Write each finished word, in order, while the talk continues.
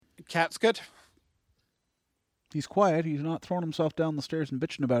Cat's good? He's quiet. He's not throwing himself down the stairs and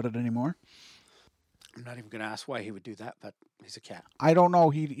bitching about it anymore. I'm not even going to ask why he would do that, but he's a cat. I don't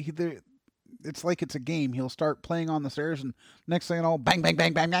know. It's like it's a game. He'll start playing on the stairs, and next thing you know, bang, bang,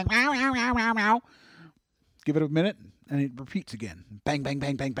 bang, bang, bang, meow, meow, meow, meow, meow. Give it a minute, and it repeats again. Bang, bang,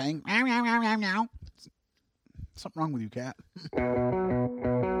 bang, bang, bang, meow, meow, meow, meow, meow. Something wrong with you, cat.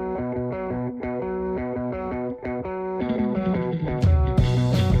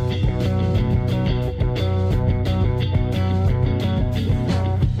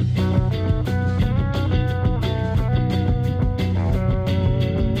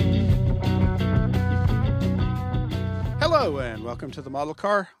 Hello, and welcome to the Model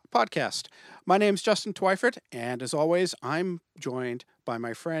Car Podcast. My name's Justin Twyford, and as always, I'm joined by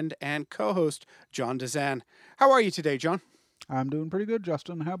my friend and co-host, John Dezan. How are you today, John? I'm doing pretty good,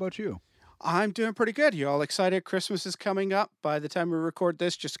 Justin. How about you? I'm doing pretty good. You all excited? Christmas is coming up. By the time we record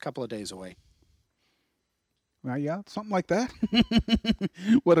this, just a couple of days away. Well, yeah, something like that.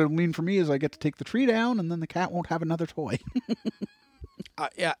 What it'll mean for me is I get to take the tree down, and then the cat won't have another toy.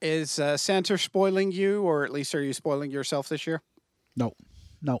 Yeah, is Santa spoiling you, or at least are you spoiling yourself this year? No.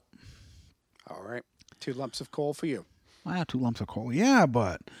 All right. 2 lumps of coal for you. 2 lumps of coal. Yeah,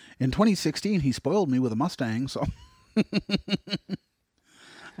 but in 2016, he spoiled me with a Mustang, so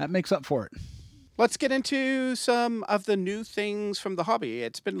that makes up for it. Let's get into some of the new things from the hobby.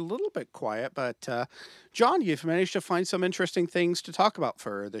 It's been a little bit quiet, but John, you've managed to find some interesting things to talk about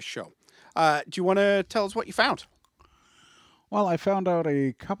for this show. Do you want to tell us what you found? Well, I found out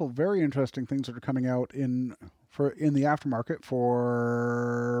a couple very interesting things that are coming out in the aftermarket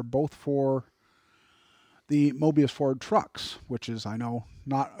for the Mobius Ford trucks, which is, I know,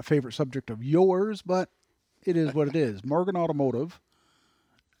 not a favorite subject of yours, but it is what it is. Morgan Automotive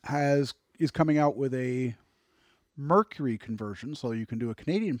is coming out with a Mercury conversion, so you can do a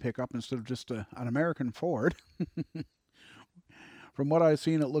Canadian pickup instead of just an American Ford. From what I've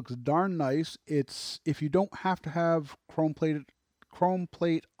seen, it looks darn nice. It's if you don't have to have chrome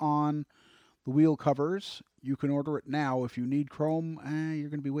plate on the wheel covers, you can order it now. If you need chrome, you're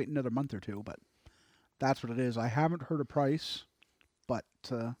going to be waiting another month or two, but that's what it is. I haven't heard a price, but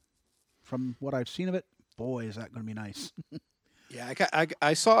from what I've seen of it, boy, is that going to be nice. Yeah,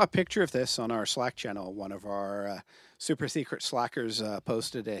 I saw a picture of this on our Slack channel. One of our super secret Slackers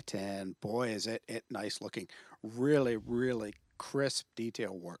posted it, and boy, is it nice looking. Really, really crisp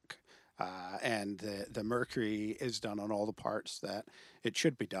detail work. And the Mercury is done on all the parts that it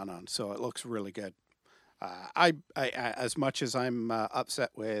should be done on, so it looks really good. I as much as I'm upset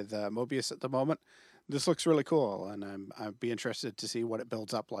with Mobius at the moment, this looks really cool, and I'd be interested to see what it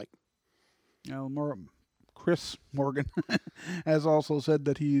builds up like. Chris Morgan has also said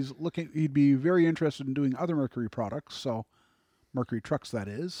that he'd be very interested in doing other Mercury products, so Mercury trucks, that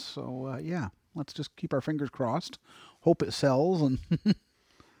is. So, yeah, let's just keep our fingers crossed, hope it sells, and,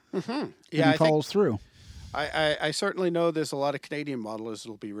 and he follows through. I certainly know there's a lot of Canadian modelers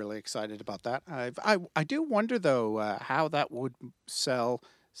that'll be really excited about that. I do wonder, though, how that would sell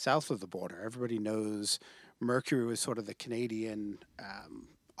south of the border. Everybody knows Mercury was sort of the Canadian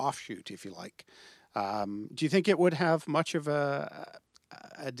offshoot, if you like. Do you think it would have much of a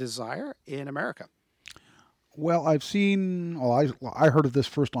desire in America? Well, I heard of this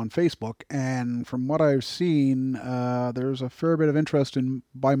first on Facebook, and from what I've seen, there's a fair bit of interest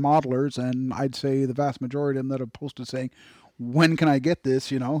by modelers, and I'd say the vast majority of them that have posted saying, when can I get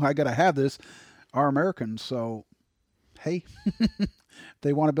this? I got to have this, are Americans. So, hey,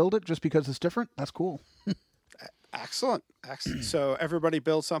 they want to build it just because it's different. That's cool. Excellent. So everybody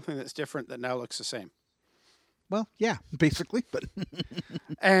builds something that's different that now looks the same. Well, yeah, basically, but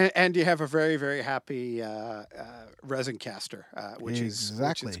and you have a very, very happy resin caster, which is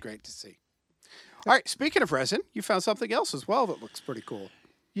great to see. All right, speaking of resin, you found something else as well that looks pretty cool.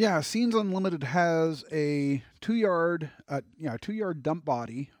 Yeah, Scenes Unlimited has a 2-yard dump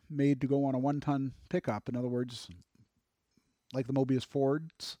body made to go on a 1-ton pickup. In other words, like the Mobius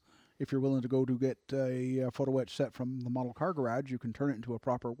Fords. If you're willing to go to get a photo etch set from the Model Car Garage, you can turn it into a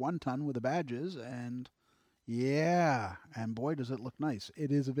proper 1-ton with the badges, and yeah, and boy, does it look nice.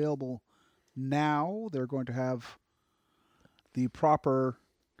 It is available now. They're going to have the proper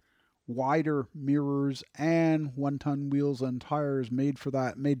wider mirrors and 1-ton wheels and tires made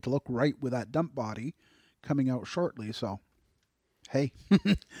to look right with that dump body coming out shortly. So, hey,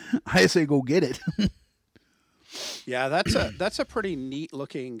 I say go get it. Yeah, that's a pretty neat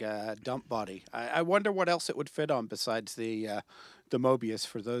looking dump body. I wonder what else it would fit on besides the Mobius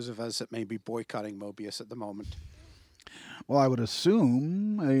for those of us that may be boycotting Mobius at the moment. Well, I would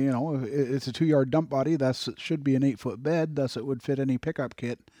assume, it's a 2-yard dump body. Thus, it should be an 8-foot bed. Thus, it would fit any pickup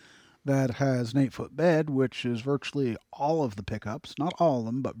kit that has an 8-foot bed, which is virtually all of the pickups. Not all of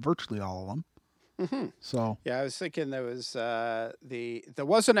them, but virtually all of them. Hmm. So Yeah, I was thinking there was there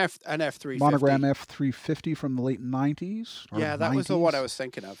was an F-350. Monogram F350 from the late 90s or Yeah, that 90s. was the one I was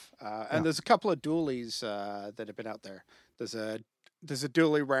thinking of. Yeah. And there's a couple of dualies that have been out there. There's a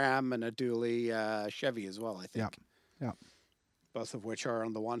dually Ram and a dually Chevy as well, I think. Yeah. Both of which are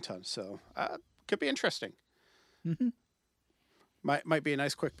on the 1 ton. So could be interesting. Mm-hmm. Might be a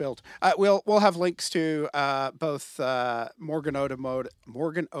nice quick build. We'll have links to both Morgan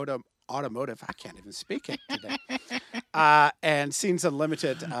Automotive. I can't even speak it today. And Scenes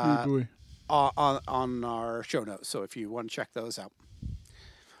Unlimited on our show notes. So if you want to check those out.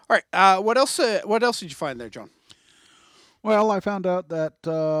 All right. What else? What else did you find there, John? Well, I found out that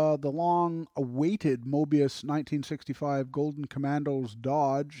the long-awaited Mobius 1965 Golden Commandos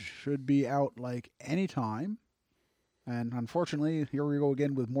Dodge should be out like any time. And unfortunately, here we go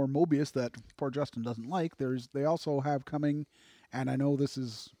again with more Mobius that poor Justin doesn't like. They also have coming, and I know this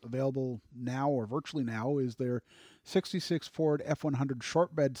is available now or virtually now, is their 66 Ford F100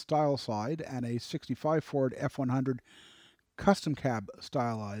 short bed style side and a 65 Ford F100 custom cab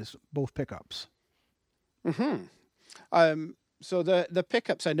stylized, both pickups. Mm-hmm. So the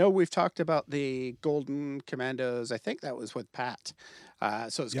pickups, I know we've talked about the Golden Commandos. I think that was with Pat.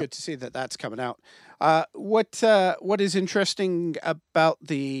 So it's good to see that that's coming out. What is interesting about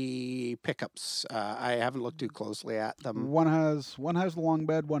the pickups? I haven't looked too closely at them. One has the long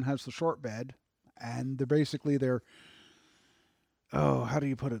bed, one has the short bed, and they're how do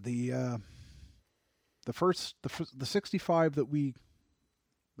you put it? The 65 that we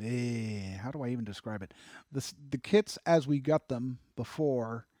how do I even describe it? The kits as we got them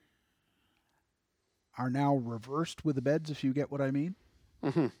before are now reversed with the beds, if you get what I mean.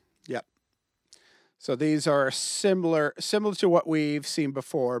 Mm-hmm. Yep. So these are similar to what we've seen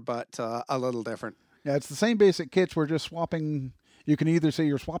before, but a little different. Yeah, it's the same basic kits. We're just swapping. You can either say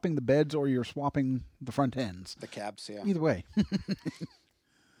you're swapping the beds or you're swapping the front ends. The cabs, yeah. Either way.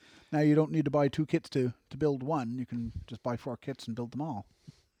 Now you don't need to buy 2 kits to build one. You can just buy 4 kits and build them all.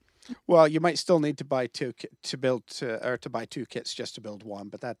 Well, you might still need to buy to buy 2 kits just to build one,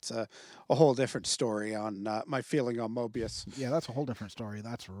 but that's a whole different story on my feeling on Mobius. Yeah, that's a whole different story.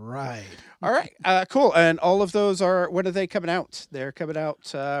 That's right. All right, cool. And all of those when are they coming out? They're coming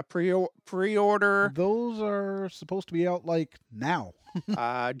out pre-order. Those are supposed to be out like now.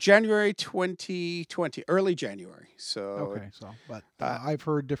 January 2020, early January. So but I've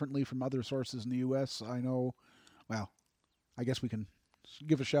heard differently from other sources in the U.S. I know. Well, I guess we can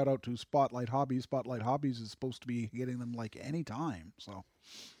give a shout out to Spotlight Hobbies. Spotlight Hobbies is supposed to be getting them like any time. So,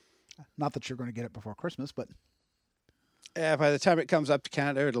 not that you're going to get it before Christmas, but by the time it comes up to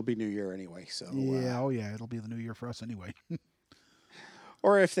Canada, it'll be New Year anyway. So yeah, it'll be the New Year for us anyway.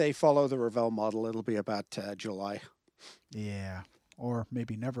 Or if they follow the Revell model, it'll be about July. Yeah, or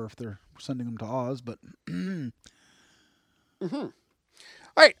maybe never if they're sending them to Oz. But mm-hmm. All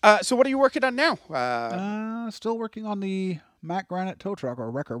right. So what are you working on now? Still working on the Mack Granite tow truck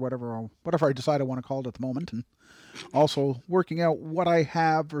or wrecker, whatever I decide I want to call it at the moment, and also working out what I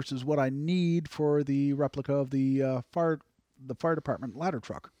have versus what I need for the replica of the fire department ladder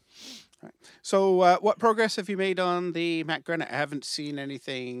truck. All right. So what progress have you made on the Mack Granite? I haven't seen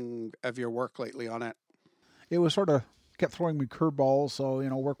anything of your work lately on it. It was sort of kept throwing me curveballs, so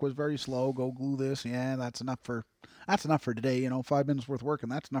work was very slow. Go glue this, yeah, that's enough for today. 5 minutes worth of work,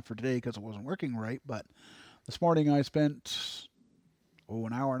 and that's enough for today because it wasn't working right. But this morning I spent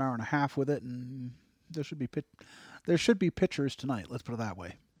an hour and a half with it, and there should be pictures tonight. Let's put it that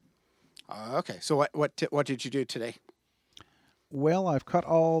way. Okay. So what did you do today? Well, I've cut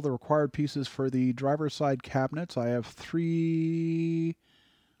all the required pieces for the driver's side cabinets. I have 3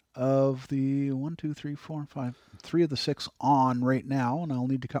 of the 3 of the 6 on right now, and I'll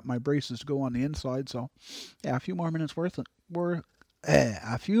need to cut my braces to go on the inside. So, yeah, a few more minutes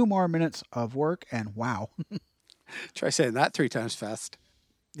of work, and wow. Try saying that 3 times fast.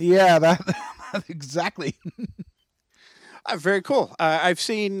 Yeah, that exactly. Very cool. I've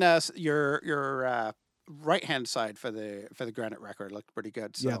seen your right hand side for the Granite record looked pretty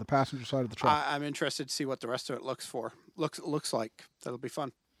good. So, yeah, the passenger side of the truck. I'm interested to see what the rest of it looks like. That'll be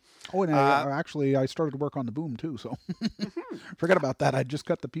fun. Oh, and actually, I started to work on the boom too. So forget about that. I just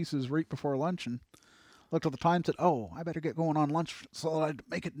cut the pieces right before lunch and looked at the time. Said, "Oh, I better get going on lunch so that I'd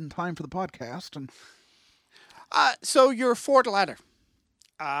make it in time for the podcast." And so your Ford ladder.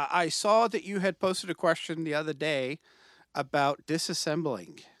 I saw that you had posted a question the other day about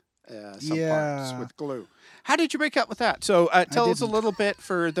disassembling some parts Yeah, with glue. How did you break up with that? So tell us a didn't. little bit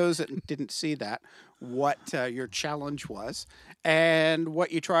for those that didn't see that, what your challenge was and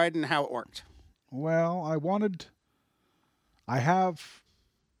what you tried and how it worked. Well, I have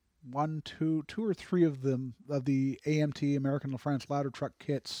two or three of them of the AMT American La France ladder truck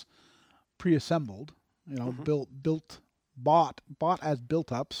kits pre-assembled. You know, Hmm. bought as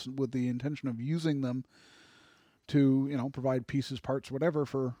built-ups with the intention of using them to provide pieces, parts, whatever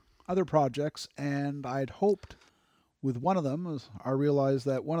for other projects. And I'd hoped with one of them, I realized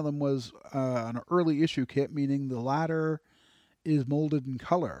that one of them was an early issue kit, meaning the ladder is molded in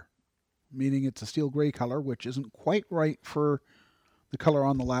color, meaning it's a steel gray color, which isn't quite right for the color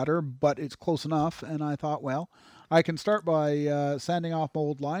on the ladder, but it's close enough. And I thought, well, I can start by sanding off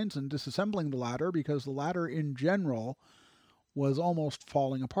mold lines and disassembling the ladder because the ladder in general was almost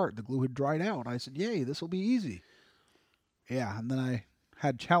falling apart. The glue had dried out. I said, yay, this will be easy. Yeah, and then I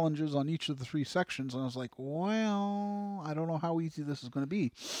had challenges on each of the three sections, and I was like, well, I don't know how easy this is going to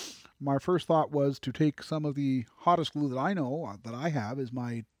be. My first thought was to take some of the hottest glue that I know, that I have, is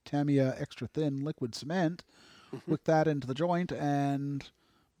my Tamiya extra thin liquid cement, Hmm. wick that into the joint, and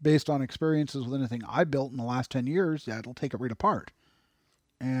based on experiences with anything I built in the last 10 years, yeah, it'll take it right apart.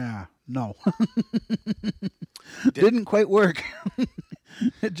 Yeah, no. Did Didn't quite work.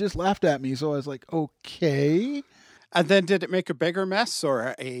 It just laughed at me, so I was like, okay. And then did it make a bigger mess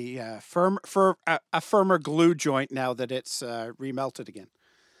or a firmer glue joint now that it's remelted again?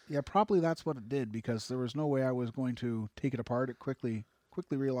 Yeah, probably that's what it did because there was no way I was going to take it apart. It quickly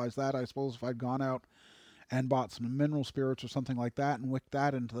realized that. I suppose if I'd gone out and bought some mineral spirits or something like that and wicked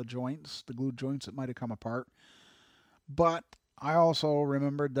that into the joints, the glued joints, it might have come apart. But I also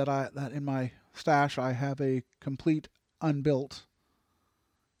remembered that in my stash I have a complete unbuilt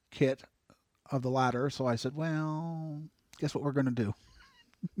kit of the ladder, so I said, well, guess what we're going to do?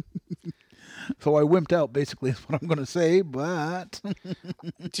 So I wimped out, basically, is what I'm going to say, but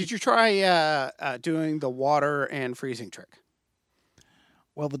Did you try doing the water and freezing trick?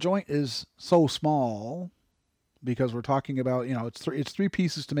 well, the joint is so small because we're talking about, it's three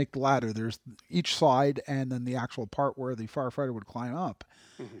pieces to make the ladder. There's each side and then the actual part where the firefighter would climb up.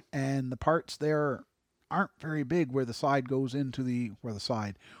 Hmm. And the parts there aren't very big where the side goes into where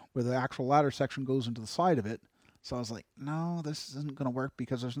the actual ladder section goes into the side of it. So I was like, no, this isn't going to work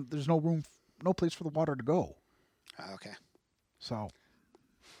because there's no room, no place for the water to go. Okay. So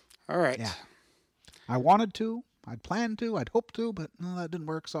All right. yeah, I wanted to, I'd planned to, I'd hoped to, but no, that didn't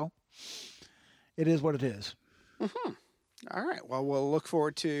work. So it is what it is. Hmm. All right. Well, we'll look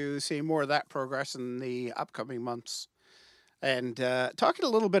forward to seeing more of that progress in the upcoming months, and talking a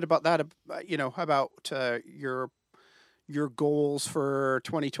little bit about that. About your goals for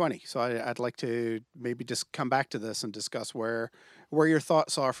 2020. So I'd like to maybe just come back to this and discuss where your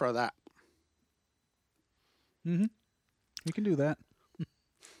thoughts are for that. Mm-hmm. We can do that.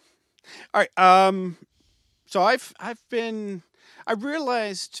 All right. So I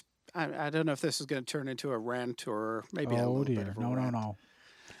realized. I don't know if this is going to turn into a rant or maybe a Oh little bit dear, of a no, rant. no.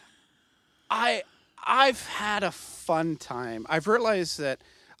 I I've had a fun time. I've realized that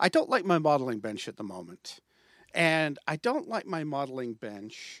I don't like my modeling bench at the moment. And I don't like my modeling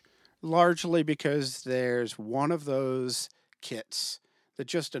bench largely because there's one of those kits that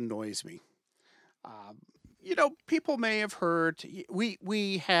just annoys me. Um, People may have heard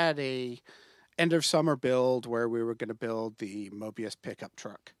we had a end of summer build where we were going to build the Mobius pickup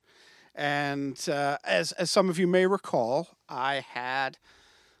truck, and as some of you may recall, I had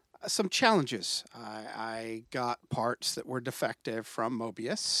some challenges. I got parts that were defective from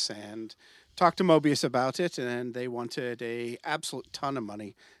Mobius and talked to Mobius about it, and they wanted a absolute ton of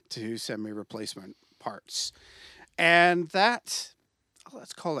money to send me replacement parts, and that,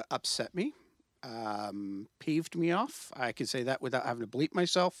 let's call it, upset me, peeved me off. I can say that without having to bleep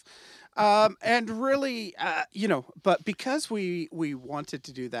myself. And really, but because we wanted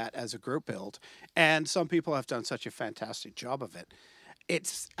to do that as a group build, and some people have done such a fantastic job of it,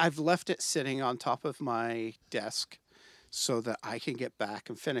 I've left it sitting on top of my desk so that I can get back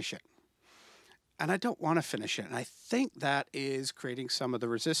and finish it. And I don't want to finish it. And I think that is creating some of the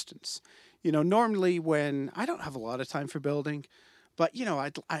resistance. Normally when I don't have a lot of time for building, but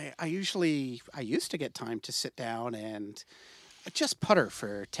I used to get time to sit down and just putter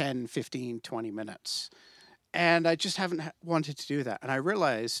for 10, 15, 20 minutes. And I just haven't wanted to do that. And I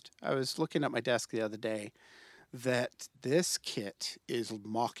realized, I was looking at my desk the other day, that this kit is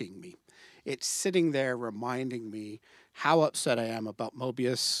mocking me. It's sitting there reminding me how upset I am about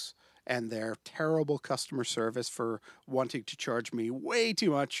Mobius and their terrible customer service for wanting to charge me way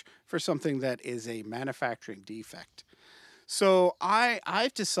too much for something that is a manufacturing defect. So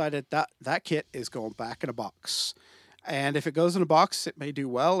I've decided that that kit is going back in a box. And if it goes in a box, it may do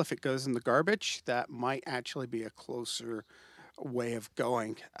well. If it goes in the garbage, that might actually be a closer way of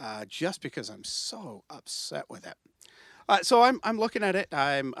going, just because I'm so upset with it. So I'm looking at it.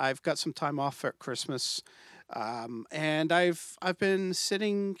 I've got some time off at Christmas, and I've been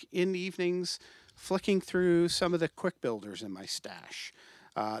sitting in the evenings flicking through some of the quick builders in my stash.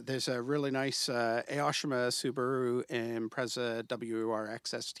 There's a really nice Aoshima Subaru Impreza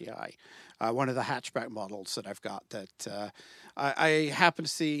WRX STI, one of the hatchback models that I've got. That I happened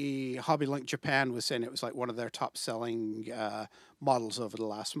to see HobbyLink Japan was saying it was like one of their top selling models over the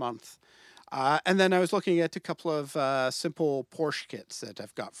last month. And then I was looking at a couple of simple Porsche kits that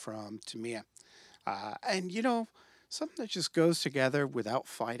I've got from Tamiya. And, something that just goes together without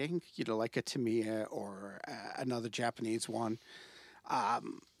fighting, like a Tamiya or another Japanese one.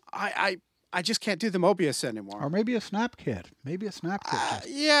 I just can't do the Mobius anymore. Or maybe a snap kit.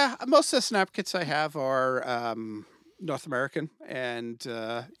 Yeah, most of the snap kits I have are North American. And,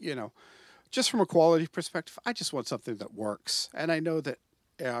 just from a quality perspective, I just want something that works. And I know that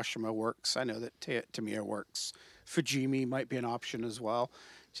Aoshima works. I know that Tamiya works. Fujimi might be an option as well.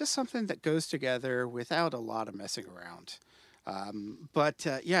 Just something that goes together without a lot of messing around. But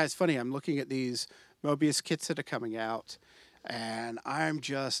yeah, it's funny. I'm looking at these Mobius kits that are coming out, and I'm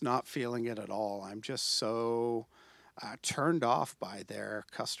just not feeling it at all. I'm just so turned off by their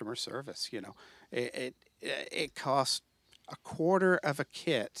customer service. It costs a quarter of a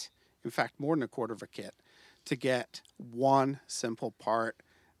kit. In fact, more than a quarter of a kit to get one simple part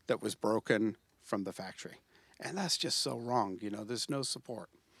that was broken from the factory. And that's just so wrong. There's no support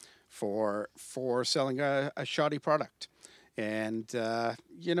for selling a shoddy product. And,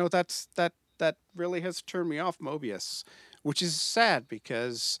 that really has turned me off Mobius, which is sad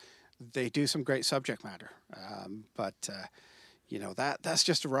because they do some great subject matter. That's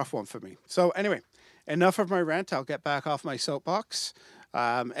just a rough one for me. So anyway, enough of my rant. I'll get back off my soapbox.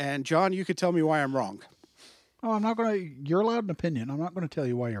 And John, you could tell me why I'm wrong. Oh, I'm not going to. You're allowed an opinion. I'm not going to tell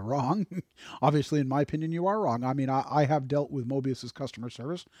you why you're wrong. Obviously, in my opinion, you are wrong. I mean, I have dealt with Mobius's customer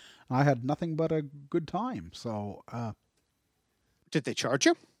service, and I had nothing but a good time. So, did they charge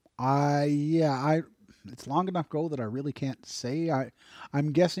you? It's long enough ago that I really can't say.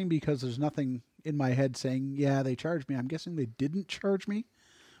 I'm guessing because there's nothing in my head saying, yeah, they charged me. I'm guessing they didn't charge me.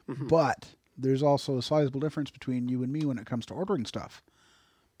 Mm-hmm. But there's also a sizable difference between you and me when it comes to ordering stuff.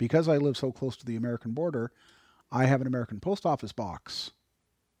 Because I live so close to the American border, I have an American post office box.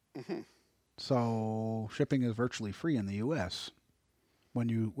 Mm-hmm. So shipping is virtually free in the U.S. when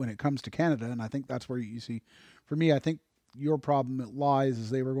it comes to Canada, and I think that's where you see. For me, I think your problem lies is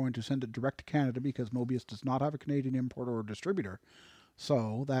they were going to send it direct to Canada because Mobius does not have a Canadian importer or distributor.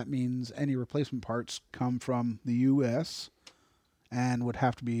 So that means any replacement parts come from the U.S. and would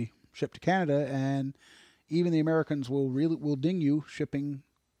have to be shipped to Canada, and even the Americans will ding you shipping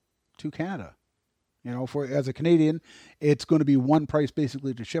to Canada. As a Canadian, it's going to be one price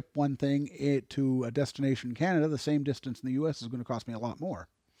basically to ship one thing to a destination in Canada. The same distance in the U.S. is going to cost me a lot more.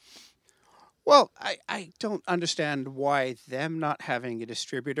 Well, I don't understand why them not having a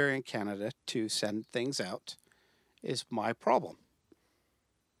distributor in Canada to send things out is my problem.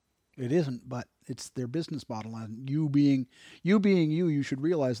 It isn't, but it's their business model. And you being you should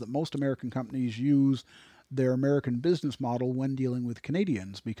realize that most American companies use their American business model when dealing with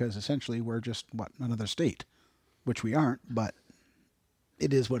Canadians, because essentially we're just, another state, which we aren't, but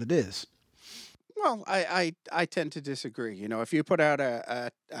it is what it is. Well, I tend to disagree. If you put out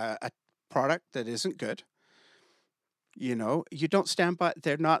a product that isn't good, you don't stand by,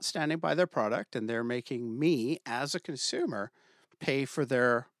 they're not standing by their product, and they're making me as a consumer pay for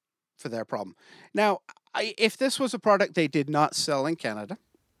their problem. Now, if this was a product they did not sell in Canada,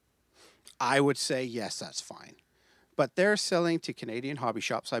 I would say, yes, that's fine. But they're selling to Canadian hobby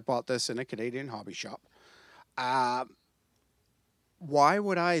shops. I bought this in a Canadian hobby shop. Why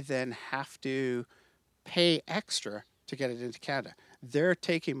would I then have to pay extra to get it into Canada? They're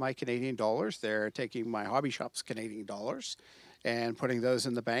taking my Canadian dollars. They're taking my hobby shop's Canadian dollars and putting those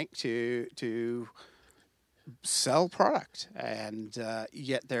in the bank to sell product. And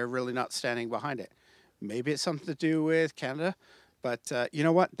yet they're really not standing behind it. Maybe it's something to do with Canada. But you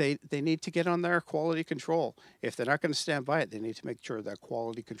know what? They need to get on their quality control. If they're not going to stand by it, they need to make sure their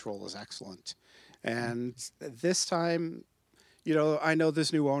quality control is excellent. And this time, I know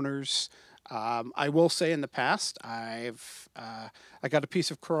there's new owners. I will say in the past, I got a piece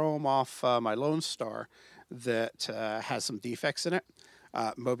of chrome off my Lone Star that has some defects in it.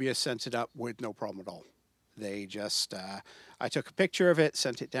 Mobius sent it up with no problem at all. They just, I took a picture of it,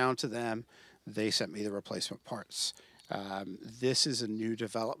 sent it down to them. They sent me the replacement parts. This is a new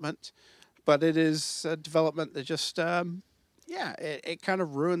development, but it is a development that just, it kind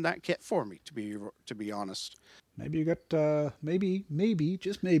of ruined that kit for me, to be honest. Maybe you got maybe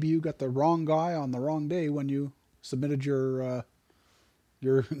just maybe you got the wrong guy on the wrong day when you submitted your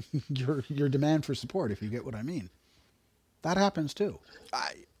your demand for support. If you get what I mean, that happens too.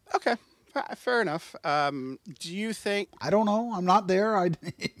 Okay, fair enough. Do you think? I don't know. I'm not there. I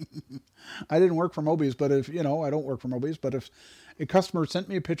didn't work for Mobius, but if I don't work for Mobius. But if a customer sent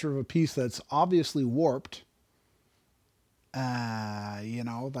me a picture of a piece that's obviously warped,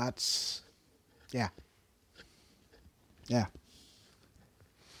 that's yeah.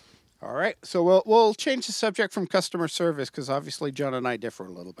 All right, so we'll change the subject from customer service because obviously John and I differ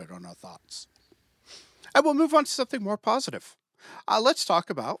a little bit on our thoughts. And we'll move on to something more positive. Let's talk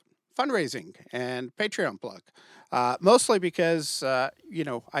about fundraising and Patreon plug. Mostly because I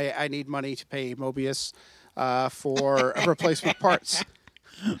need money to pay Mobius for replacement parts.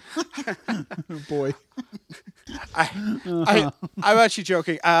 Boy, I'm actually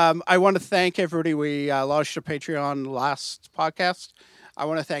joking. I want to thank everybody. We launched a Patreon last podcast. I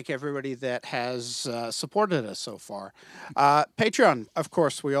want to thank everybody that has supported us so far. Patreon, of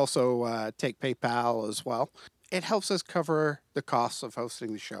course, we also take PayPal as well. It helps us cover the costs of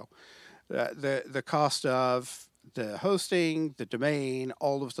hosting the show. The cost of the hosting, the domain,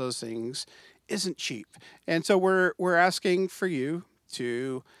 all of those things isn't cheap. And so we're asking for you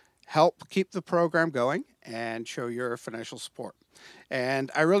to help keep the program going and show your financial support.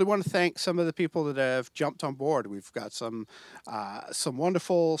 And I really want to thank some of the people that have jumped on board. We've got some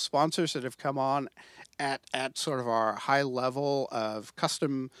wonderful sponsors that have come on at sort of our high level of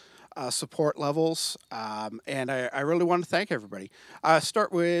custom support levels. And I really want to thank everybody.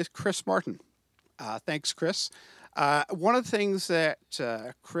 Start with Chris Martin. Thanks, Chris. One of the things that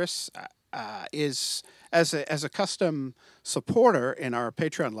Chris is as a custom supporter in our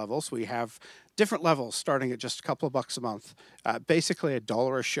Patreon levels, we have different levels starting at just a couple of bucks a month, basically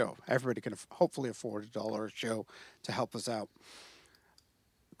 $1 a show. Everybody can hopefully afford $1 a show to help us out.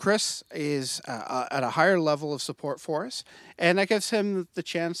 Chris is at a higher level of support for us, and that gives him the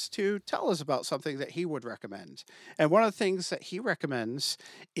chance to tell us about something that he would recommend. And one of the things that he recommends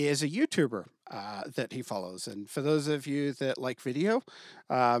is a YouTuber that he follows. And for those of you that like video,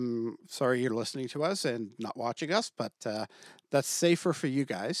 sorry you're listening to us and not watching us, but that's safer for you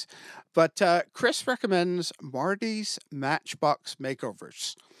guys. But Chris recommends Marty's Matchbox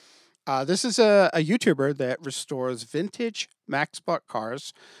Makeovers. This is a YouTuber that restores vintage Matchbox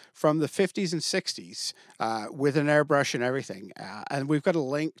cars from the 50s and 60s with an airbrush and everything. And we've got a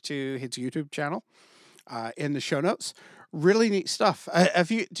link to his YouTube channel in the show notes. Really neat stuff.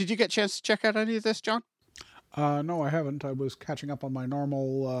 Did you get a chance to check out any of this, John? No, I haven't. I was catching up on my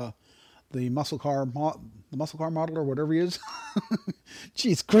normal the muscle car model or whatever he is.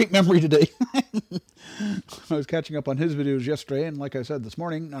 Jeez, great memory today. I was catching up on his videos yesterday, and like I said this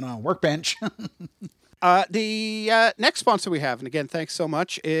morning, on a workbench. The next sponsor we have, and again, thanks so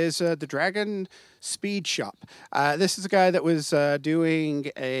much, is the Dragon Speed Shop. This is a guy that was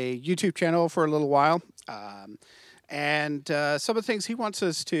doing a YouTube channel for a little while. And some of the things he wants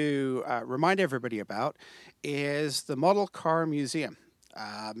us to remind everybody about is the Model Car Museum.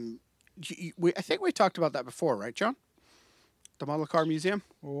 I think we talked about that before, right, John? The Model Car Museum?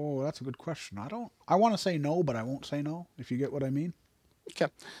 Oh, that's a good question. I want to say no, but I won't say no, if you get what I mean.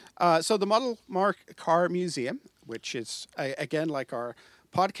 Okay. So the Model Car Museum, which is, again, like our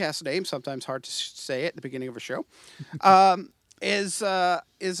podcast name, sometimes hard to say at the beginning of a show, is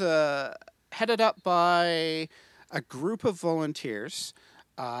headed up by a group of volunteers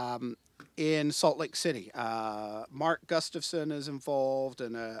in Salt Lake City. Mark Gustafson is involved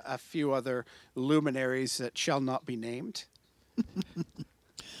and a few other luminaries that shall not be named.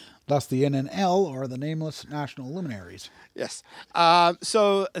 Thus the NNL, or the Nameless National Luminaries. Yes.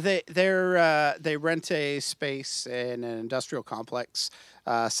 So they rent a space in an industrial complex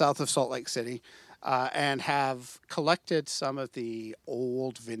south of Salt Lake City and have collected some of the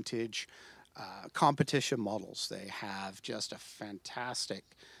old vintage competition models. They have just a fantastic...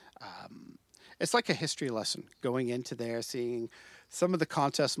 it's like a history lesson going into there, seeing some of the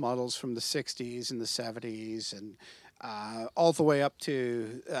contest models from the 60s and the 70s and all the way up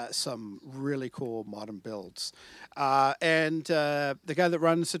to some really cool modern builds. And the guy that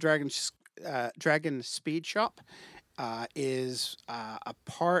runs the Dragon Speed Shop is a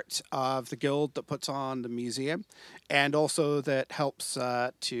part of the guild that puts on the museum and also that helps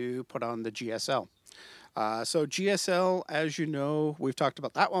to put on the GSL. So GSL, as you know, we've talked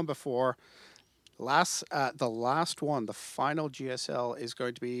about that one before. The last one, the final GSL, is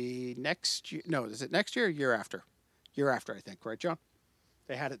going to be next year. No, is it next year or year after? year after, I think, right, John?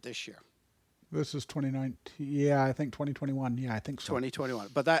 They had it this year. This is 2019. Yeah, I think 2021. Yeah, I think so. 2021.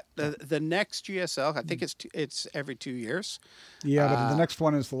 But that the next GSL, I think it's every 2 years. Yeah, but the next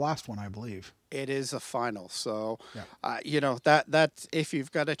one is the last one, I believe. It is a final. So, Yeah. that if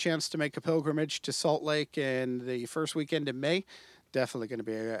you've got a chance to make a pilgrimage to Salt Lake in the first weekend in May, definitely going to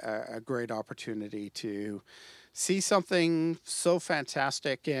be a great opportunity to see something so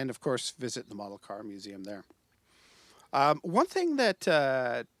fantastic, and of course visit the Model Car Museum there. One thing that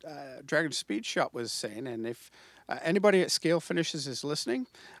Dragon Speed Shop was saying, and if anybody at Scale Finishes is listening,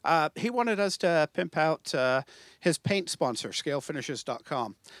 he wanted us to pimp out his paint sponsor,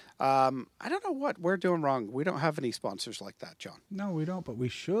 scalefinishes.com. I don't know what we're doing wrong. We don't have any sponsors like that, John. No, we don't, but we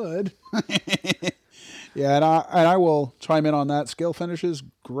should. Yeah, and I will chime in on that. Scale Finishes,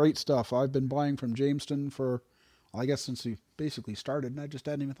 great stuff. I've been buying from Jamestown for, well, I guess since he basically started, and I just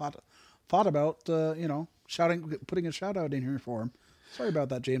hadn't even thought about putting a shout out in here for him. Sorry about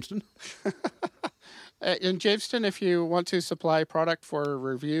that, Jamestown. In Jamestown, if you want to supply product for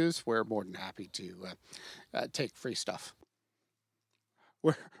reviews, we're more than happy to take free stuff.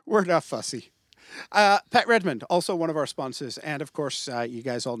 We're not fussy. Pat Redmond, also one of our sponsors, and of course, you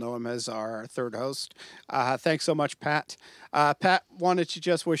guys all know him as our third host. Thanks so much, Pat. Pat wanted to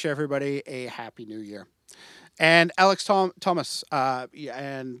just wish everybody a happy new year. And Alex Thomas,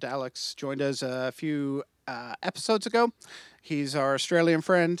 and Alex joined us a few episodes ago. He's our Australian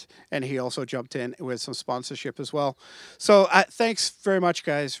friend, and he also jumped in with some sponsorship as well. So thanks very much,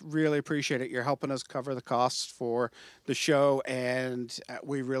 guys. Really appreciate it. You're helping us cover the costs for the show, and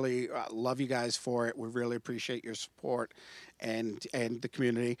we really love you guys for it. We really appreciate your support and the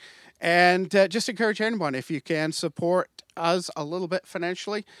community. And just encourage anyone, if you can, support us a little bit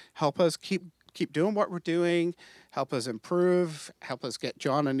financially. Help us keep doing what we're doing. Help us improve. Help us get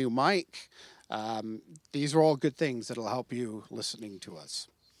John a new mic. These are all good things that'll help you listening to us.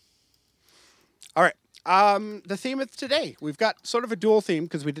 All right. The theme of today, we've got sort of a dual theme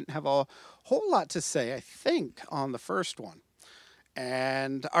because we didn't have a whole lot to say, I think, on the first one.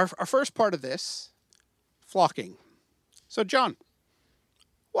 And our first part of this, flocking. So, John,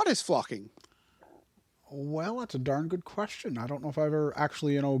 what is flocking? Well, that's a darn good question. I don't know if I've ever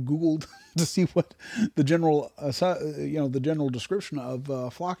actually, Googled to see what the general, the general description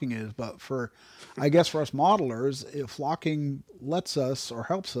of flocking is. But I guess for us modelers, flocking lets us or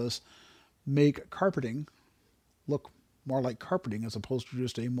helps us make carpeting look more like carpeting as opposed to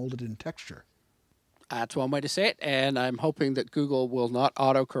just a molded-in texture. That's one way to say it, and I'm hoping that Google will not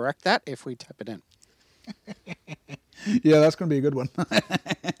auto-correct that if we type it in. Yeah, that's going to be a good one.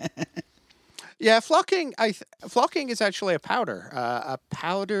 Yeah, flocking is actually a powder, a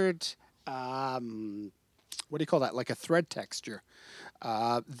powdered, what do you call that? Like a thread texture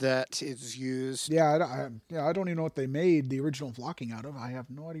that is used. Yeah, I don't even know what they made the original flocking out of. I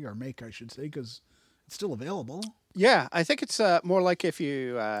have no idea, or make, I should say, because it's still available. Yeah, I think it's more like if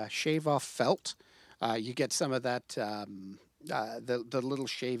you shave off felt, you get some of that, the little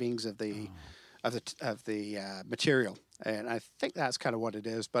shavings of the material. And I think that's kind of what it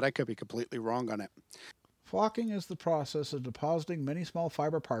is, but I could be completely wrong on it. Flocking is the process of depositing many small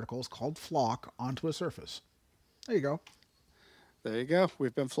fiber particles called flock onto a surface. There you go. There you go.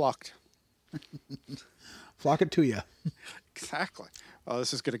 We've been flocked. Flock it to you. Exactly. Oh,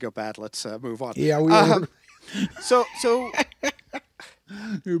 this is going to go bad. Let's move on. Yeah, we are. So oh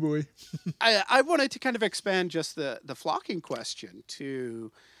boy. I wanted to kind of expand just the flocking question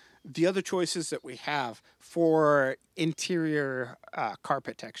to the other choices that we have for interior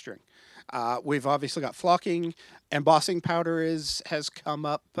carpet texturing. We've obviously got flocking. Embossing powder has come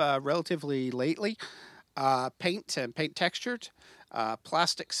up relatively lately. Paint and paint textured.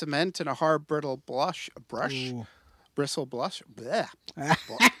 Plastic cement and a hard brittle brush. Ooh. Bristle blush. Blech.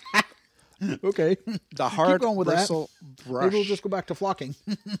 Okay. The hard Keep going with bristle brush. Maybe we'll just go back to flocking.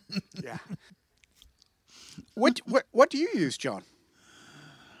 Yeah. What do you use, John?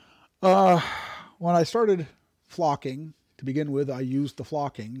 When I started flocking, to begin with, I used the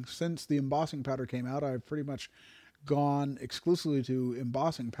flocking. Since the embossing powder came out, I've pretty much gone exclusively to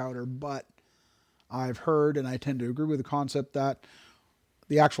embossing powder, but I've heard, and I tend to agree with the concept, that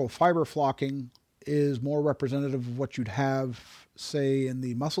the actual fiber flocking is more representative of what you'd have, say, in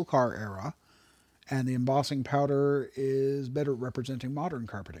the muscle car era, and the embossing powder is better representing modern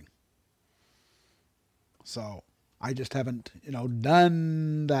carpeting. So I just haven't,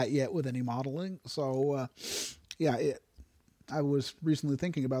 done that yet with any modeling. So, I was recently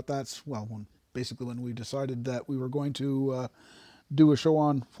thinking about that. Well, when we decided that we were going to do a show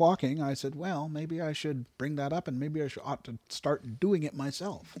on flocking, I said, well, maybe I should bring that up, and maybe ought to start doing it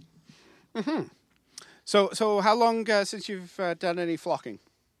myself. Mm-hmm. So how long since you've done any flocking?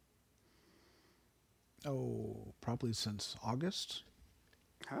 Oh, probably since August.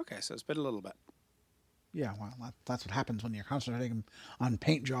 Okay, so it's been a little bit. Yeah, well, that's what happens when you're concentrating on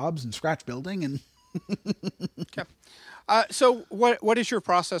paint jobs and scratch building. And Okay. So what is your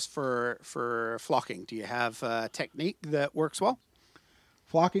process for flocking? Do you have a technique that works well?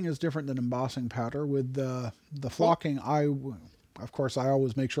 flocking is different than embossing powder. With the Well, flocking, of course, I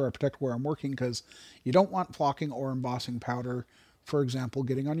always make sure I protect where I'm working because you don't want flocking or embossing powder, for example,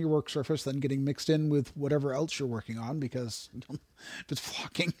 getting on your work surface, then getting mixed in with whatever else you're working on. Because if it's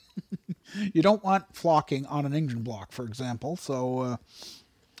flocking, you don't want flocking on an engine block, for example. So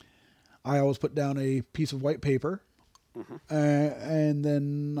I always put down a piece of white paper, and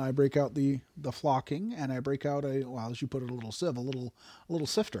then I break out the flocking, and I break out as you put it, a little sieve, a little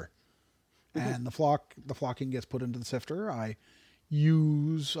sifter, and the flocking gets put into the sifter. I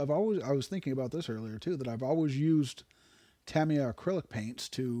was thinking about this earlier too, that I've always used Tamiya acrylic paints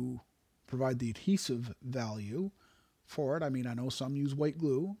to provide the adhesive value for it. I mean, I know some use white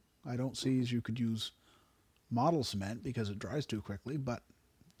glue. I don't see as you could use model cement because it dries too quickly, but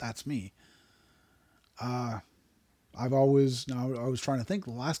that's me. Now I was trying to think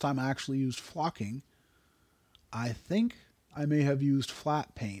the last time I actually used flocking, I think I may have used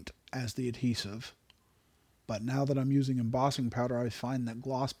flat paint as the adhesive. But now that I'm using embossing powder, I find that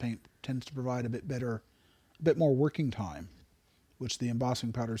gloss paint tends to provide a bit more working time, which the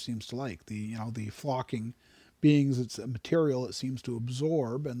embossing powder seems to like. The flocking, being it's a material it seems to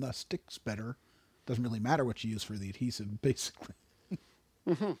absorb and thus sticks better. Doesn't really matter what you use for the adhesive, basically.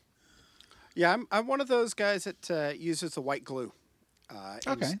 yeah, I'm one of those guys that uses the white glue.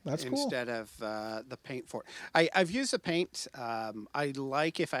 Okay, that's cool. Instead of the paint for it. I've used the paint. I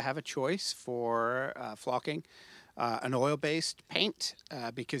like, if I have a choice for flocking, an oil-based paint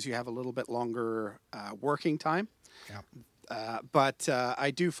because you have a little bit longer working time. Yeah. But I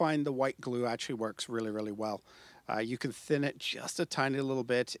do find the white glue actually works really, really well. You can thin it just a tiny little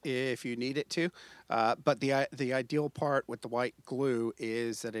bit if you need it to, but the ideal part with the white glue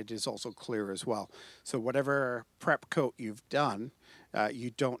is that it is also clear as well. So whatever prep coat you've done,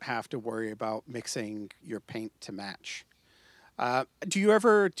 you don't have to worry about mixing your paint to match. Do you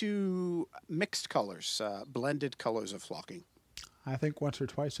ever do mixed colors, blended colors of flocking? I think once or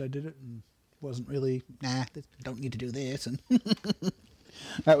twice I did it and wasn't really, don't need to do this. And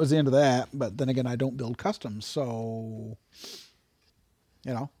that was the end of that. But then again, I don't build customs. So,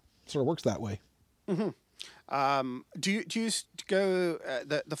 sort of works that way. Do you go?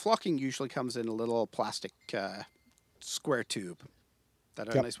 The flocking usually comes in a little plastic square tube. That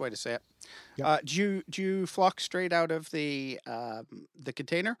a Yep. nice way to say it. Yep. Do you flock straight out of the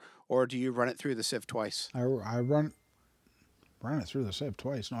container, or do you run it through the sieve twice? I ran it through the sieve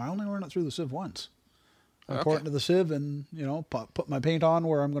twice. No, I only ran it through the sieve once. I pour it Okay. into the sieve and, put my paint on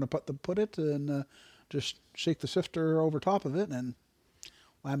where I'm going to put it and just shake the sifter over top of it and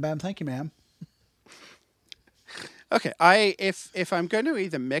wham bam, thank you, ma'am. Okay. If I'm going to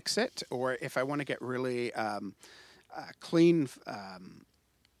either mix it or if I want to get really clean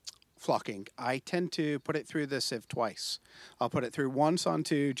flocking, I tend to put it through the sieve twice. I'll put it through once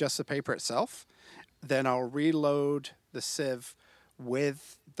onto just the paper itself, then I'll reload the sieve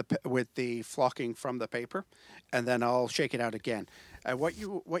with the flocking from the paper, and then I'll shake it out again. And what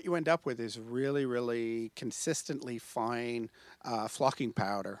you end up with is really, really consistently fine flocking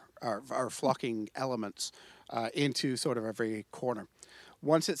powder or flocking elements into sort of every corner.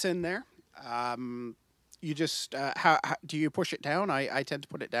 Once it's in there, you just how do you push it down? I tend to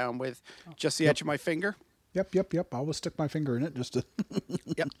put it down with just the Yep. edge of my finger. Yep. I always stick my finger in it just to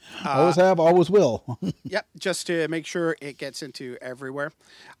Yep. always have, always will. Yep, just to make sure it gets into everywhere.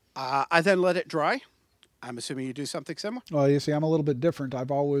 I then let it dry. I'm assuming you do something similar. Well, you see, I'm a little bit different.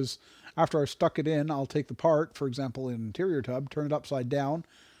 After I stuck it in, I'll take the part, for example, an interior tub, turn it upside down,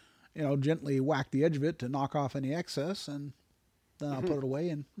 gently whack the edge of it to knock off any excess, and then I'll put it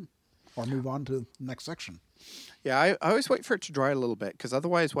away or move on to the next section. Yeah, I always wait for it to dry a little bit because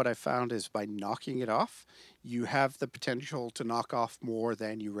otherwise, what I found is by knocking it off, you have the potential to knock off more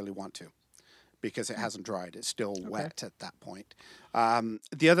than you really want to because it hasn't dried. It's still wet at that point.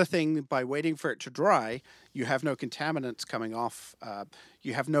 The other thing, by waiting for it to dry, you have no contaminants coming off.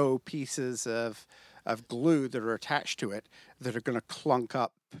 You have no pieces of glue that are attached to it that are going to clunk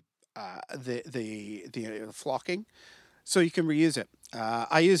up the flocking, so you can reuse it.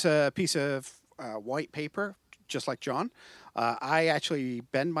 I use a piece of white paper, just like John. I actually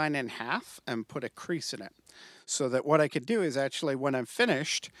bend mine in half and put a crease in it, so that what I could do is actually, when I'm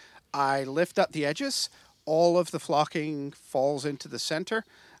finished, I lift up the edges, all of the flocking falls into the center,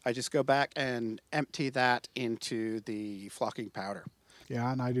 I just go back and empty that into the flocking powder.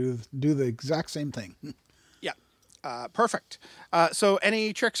 Yeah, and I do the exact same thing. Yeah, perfect. So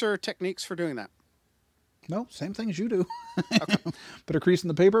any tricks or techniques for doing that? No, same thing as you do. Okay. Put a crease in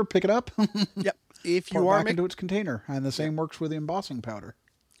the paper, pick it up, Yep. If pour you it are back into its container, and the same works with the embossing powder.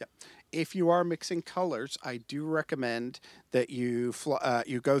 Yep. If you are mixing colors, I do recommend that you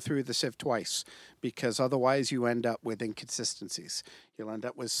you go through the sieve twice, because otherwise you end up with inconsistencies. You'll end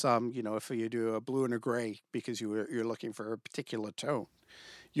up with some, if you do a blue and a gray because you're looking for a particular tone,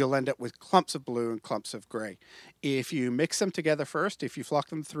 you'll end up with clumps of blue and clumps of gray. If you mix them together first, if you flock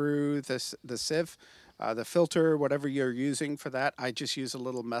them through the sieve, the filter, whatever you're using for that, I just use a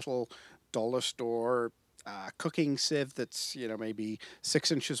little metal dollar store cooking sieve that's maybe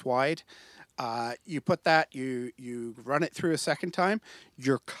 6 inches wide. You put that, you run it through a second time,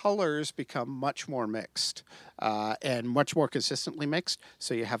 your colors become much more mixed and much more consistently mixed,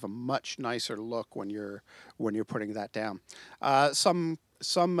 so you have a much nicer look when you're putting that down.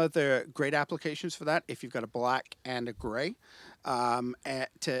 Some of the great applications for that, if you've got a black and a gray,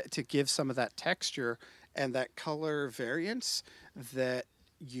 to give some of that texture and that color variance that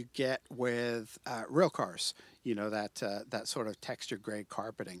you get with rail cars, that sort of texture gray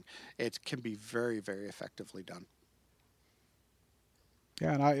carpeting. It can be very, very effectively done.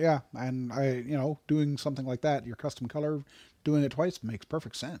 Yeah, and I doing something like that, your custom color, doing it twice makes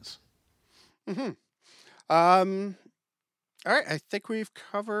perfect sense. Mm-hmm. All right, I think we've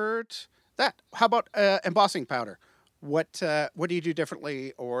covered that. How about embossing powder? What do you do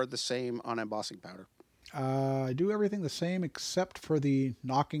differently or the same on embossing powder? I do everything the same except for the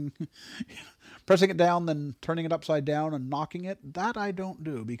knocking, pressing it down, then turning it upside down and knocking it. That I don't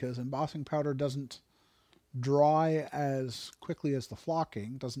do because embossing powder doesn't dry as quickly as the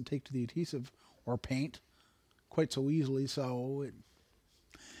flocking, doesn't take to the adhesive or paint quite so easily. So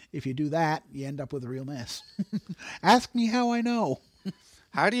if you do that, you end up with a real mess. Ask me how I know.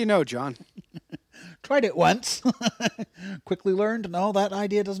 How do you know, John? Tried it once. Quickly learned, no, that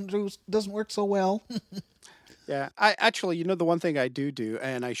idea doesn't work so well. Yeah, I actually, the one thing I do,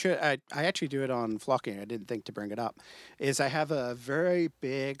 and I actually do it on flocking. I didn't think to bring it up, is I have a very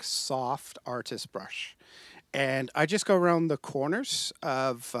big, soft artist brush, and I just go around the corners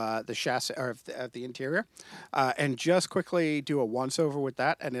of the chassis or of the interior, and just quickly do a once over with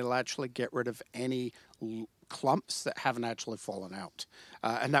that, and it'll actually get rid of any clumps that haven't actually fallen out.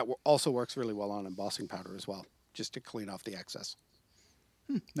 And that also works really well on embossing powder as well, just to clean off the excess.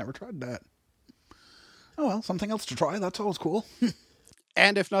 Never tried that. Oh well, something else to try. That's always cool.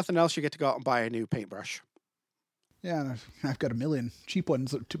 And if nothing else, you get to go out and buy a new paintbrush. Yeah, I've got a million cheap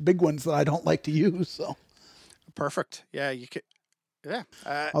ones, big ones that I don't like to use. So perfect. Yeah, you could. Yeah.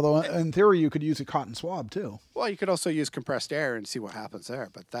 Although in theory, you could use a cotton swab too. Well, you could also use compressed air and see what happens there.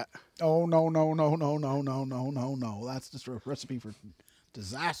 But that. Oh no! That's just a recipe for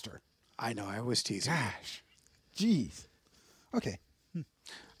disaster. I know. I was teasing. Gosh, jeez. Okay.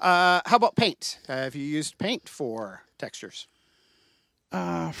 How about paint? Have you used paint for textures?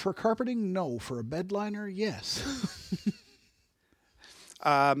 For carpeting, no. For a bed liner, yes.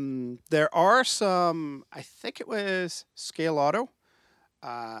 There are some. I think it was Scale Auto.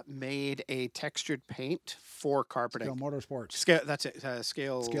 Made a textured paint for carpeting. Scale Motorsports. Scale. That's it.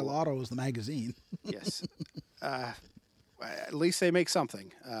 Scale. Scale Auto is the magazine. Yes. At least they make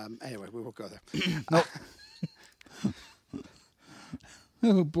something. Anyway, we won't go there. Nope.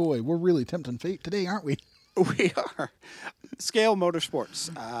 Oh boy, we're really tempting fate today, aren't we? We are. Scale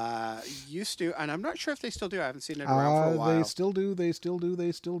Motorsports used to, and I'm not sure if they still do. I haven't seen it around for a while. They still do.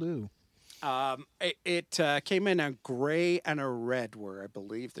 It came in a gray and a red were, I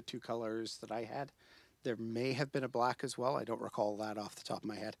believe, the two colors that I had. There may have been a black as well. I don't recall that off the top of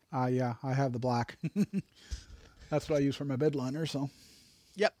my head. Yeah, I have the black. That's what I use for my bed liner, so.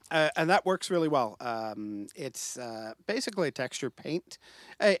 Yep, and that works really well. It's basically a texture paint,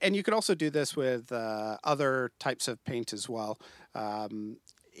 and you can also do this with other types of paint as well.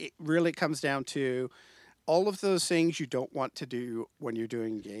 It really comes down to all of those things you don't want to do when you're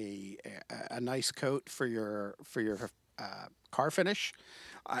doing a nice coat for your car finish.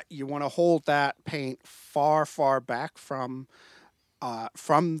 You want to hold that paint far back from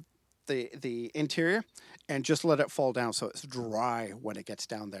the interior and just let it fall down so it's dry when it gets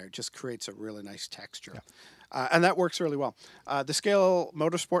down there. It just creates a really nice texture. Yeah. And that works really well. The Scale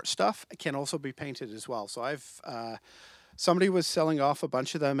Motorsport stuff can also be painted as well. So I've somebody was selling off a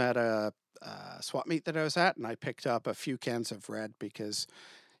bunch of them at a swap meet that I was at, and I picked up a few cans of red because,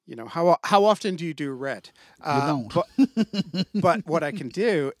 how often do you do red? You don't. But what I can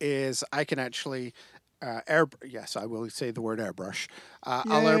do is I can actually Yes, I will say the word airbrush.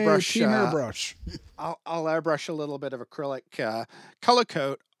 I'll Yay, airbrush. team airbrush. I'll airbrush a little bit of acrylic color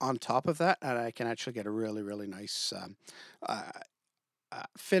coat on top of that, and I can actually get a really really nice uh,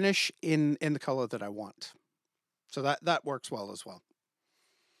 finish in the color that I want. So that works well as well.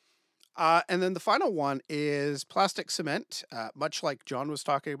 And then the final one is plastic cement. Much like John was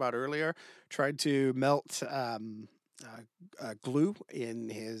talking about earlier, tried to melt glue in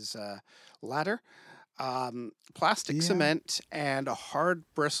his ladder. Plastic Yeah. cement and a hard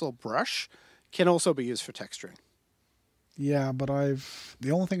bristle brush can also be used for texturing. Yeah, but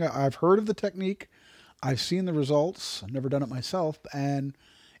the only thing I've heard of the technique, I've seen the results. I've never done it myself, and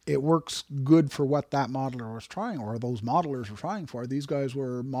it works good for what that modeler was trying, or those modelers were trying for. These guys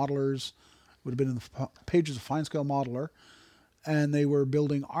were modelers, would have been in the pages of Fine Scale Modeler, and they were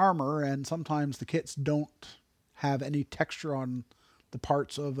building armor, and sometimes the kits don't have any texture on the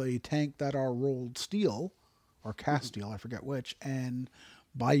parts of a tank that are rolled steel or cast steel, I forget which, and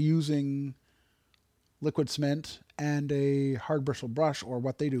by using liquid cement and a hard bristle brush, or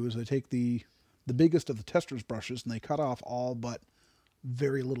what they do is they take the biggest of the tester's brushes and they cut off all but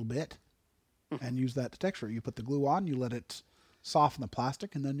very little bit and use that to texture. You put the glue on, you let it soften the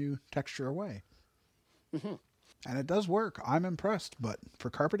plastic, and then you texture away. And it does work. I'm impressed, but for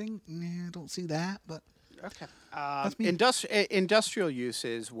carpeting, I don't see that. But Okay. that's me. Industrial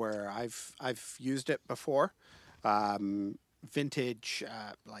uses where I've used it before. Vintage,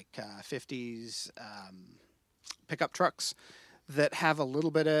 like 50s pickup trucks that have a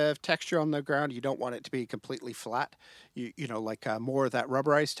little bit of texture on the ground. You don't want it to be completely flat. You know, like more of that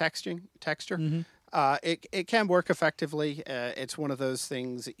rubberized texture. It can work effectively. It's one of those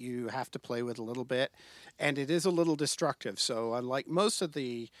things that you have to play with a little bit, and it is a little destructive. So unlike most of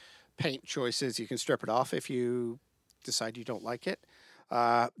the paint choices, you can strip it off if you decide you don't like it.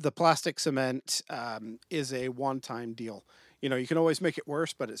 The plastic cement is a one-time deal. You know, you can always make it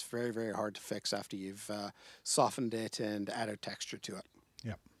worse, but it's very, very hard to fix after you've softened it and added texture to it.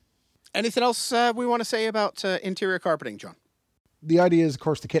 Yep. Anything else we want to say about interior carpeting, John? The idea is, of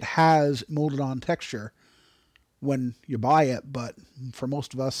course, the kit has molded on texture when you buy it, but for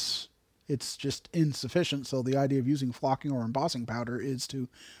most of us, it's just insufficient. So the idea of using flocking or embossing powder is to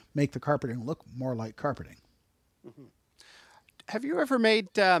make the carpeting look more like carpeting. Have you ever made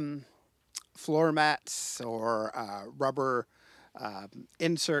floor mats or rubber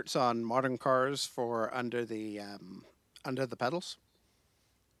inserts on modern cars for under the pedals?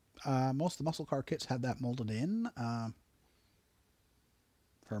 Most of the muscle car kits have that molded in.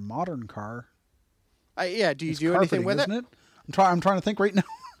 For a modern car, Yeah. Do you it's do anything carpeting, with isn't it? I'm trying to think right now.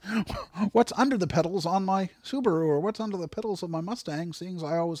 What's under the pedals on my Subaru, or what's under the pedals of my Mustang? Seeing as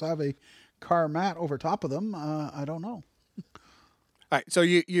I always have a car mat over top of them, I don't know. All right. So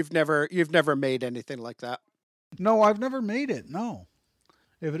you've never made anything like that. No, I've never made it. No.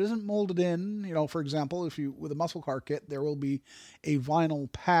 If it isn't molded in, you know, for example, if you with a muscle car kit, there will be a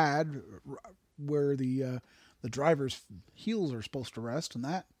vinyl pad where the driver's heels are supposed to rest, and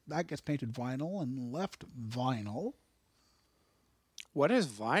that gets painted vinyl and left vinyl. What is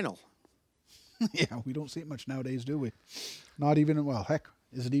vinyl? Yeah, we don't see it much nowadays, do we? Not even, well, heck,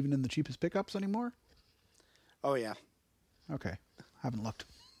 is it even in the cheapest pickups anymore? Oh yeah. Okay, haven't looked.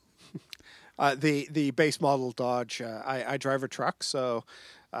 The base model Dodge. I drive a truck, so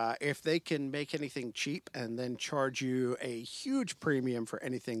if they can make anything cheap and then charge you a huge premium for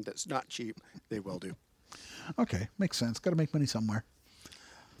anything that's not cheap, they will do. Okay, makes sense. Got to make money somewhere.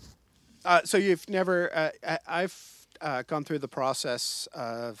 So you've never? I've gone through the process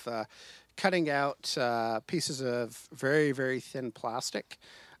of cutting out pieces of very very thin plastic,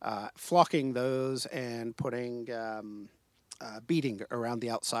 flocking those, and putting beading around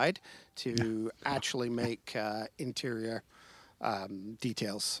the outside to actually make interior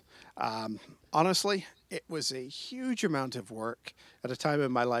details. Honestly, it was a huge amount of work at a time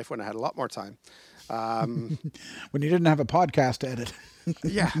in my life when I had a lot more time. When you didn't have a podcast to edit.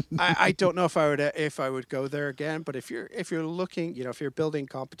 Yeah, I don't know if I would go there again. But if you're looking, you know, if you're building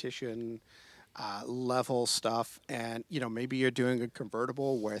competition level stuff, and you know maybe you're doing a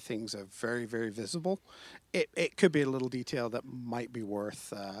convertible where things are very very visible, it could be a little detail that might be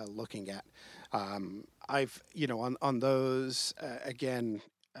worth looking at. I've on those again.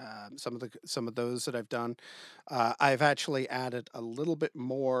 Some of those that I've done, I've actually added a little bit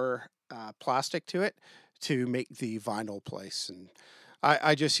more plastic to it to make the vinyl place, and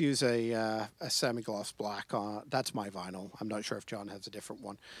I just use a semi-gloss black. That's my vinyl. I'm not sure if John has a different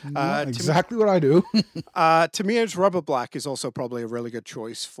one. No, exactly what I do. Tamiya's rubber black is also probably a really good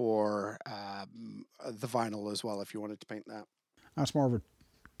choice for the vinyl as well if you wanted to paint that. That's more of a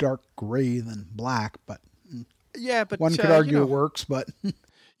dark gray than black, but Yeah, but one could argue it works. But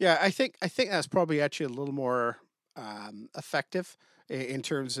yeah, I think that's probably actually a little more effective in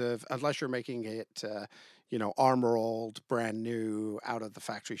terms of, unless you're making it, armor rolled, brand new, out of the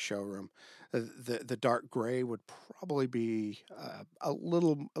factory showroom. The dark gray would probably be a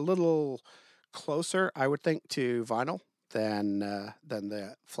little closer, I would think, to vinyl than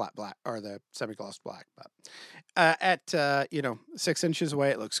the flat black or the semi gloss black. But at 6 inches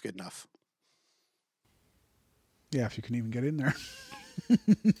away, it looks good enough. yeah, if you can even get in there.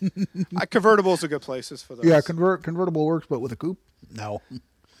 Convertibles are good places for those. Yeah, convertible works, but with a coupe, no.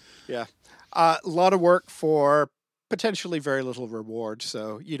 Yeah. A lot of work for potentially very little reward.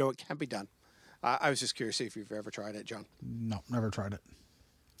 So, it can be done. I was just curious if you've ever tried it, John. No, never tried it.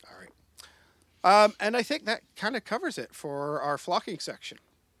 All right. And I think that kind of covers it for our flocking section.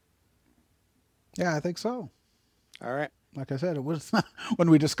 Yeah, I think so. All right. Like I said, it was when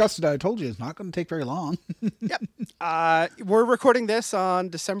we discussed it, I told you it's not going to take very long. Yep. We're recording this on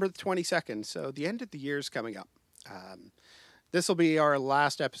December the 22nd, so the end of the year is coming up. This will be our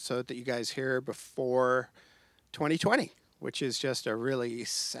last episode that you guys hear before 2020, which is just a really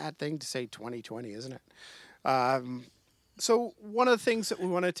sad thing to say, 2020, isn't it? So one of the things that we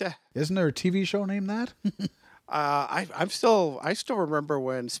wanted to... Isn't there a TV show named that? I still remember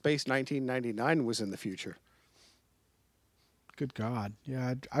when Space 1999 was in the future. Good God.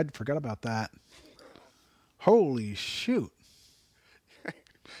 Yeah, I'd forgot about that. Holy shoot.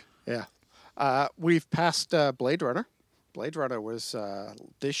 Yeah. We've passed Blade Runner. Blade Runner was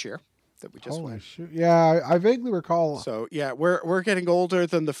this year that we just Holy went. shoot. Yeah, I vaguely recall. So yeah, we're getting older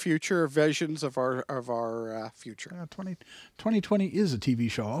than the future visions of our future. 2020 is a TV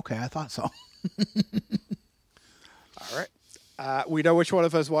show. Okay, I thought so. All right. We know which one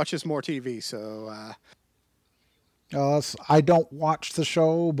of us watches more TV, so... I don't watch the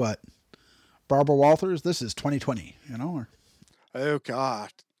show, but Barbara Walters, this is 2020, Or... Oh,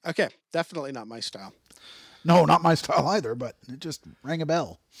 God. Okay, definitely not my style. No, not my style either, but it just rang a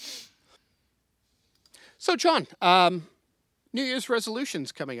bell. So, John, New Year's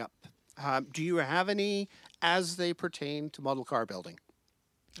resolutions coming up. Do you have any as they pertain to model car building?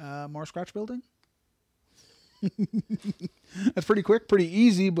 More scratch building? That's pretty quick, pretty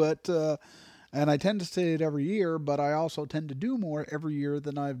easy, but... and I tend to say it every year, but I also tend to do more every year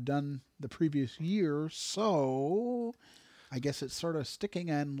than I've done the previous year. So I guess it's sort of sticking,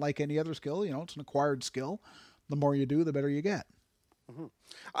 and like any other skill, it's an acquired skill. The more you do, the better you get.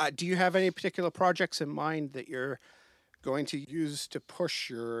 Mm-hmm. Do you have any particular projects in mind that you're going to use to push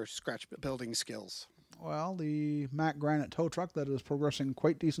your scratch building skills? Well, the Mack Granite tow truck that is progressing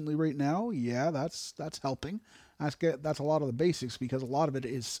quite decently right now. Yeah, that's helping. That's a lot of the basics because a lot of it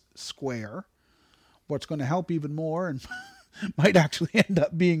is square. What's going to help even more and might actually end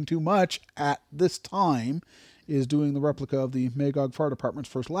up being too much at this time is doing the replica of the Magog Fire Department's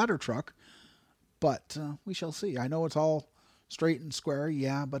first ladder truck. But we shall see. I know it's all straight and square,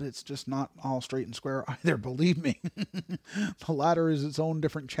 yeah, but it's just not all straight and square either, believe me. The ladder is its own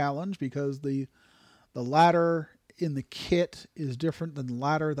different challenge because the ladder in the kit is different than the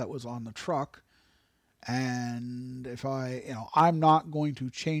ladder that was on the truck. And if I'm not going to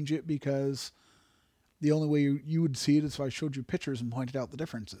change it because the only way you would see it is if I showed you pictures and pointed out the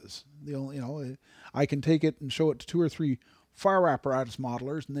differences. I can take it and show it to 2 or 3 fire apparatus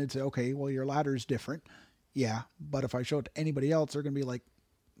modelers and they'd say, okay, well, your ladder's different. Yeah. But if I show it to anybody else, they're going to be like,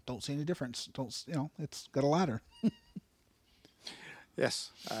 don't see any difference. It's got a ladder.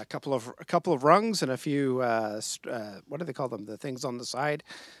 Yes. A couple of rungs and a few, what do they call them? The things on the side.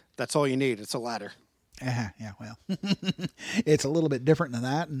 That's all you need. It's a ladder. Yeah, well, it's a little bit different than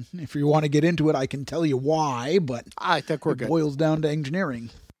that. And if you want to get into it, I can tell you why, but I think we're good. It boils down to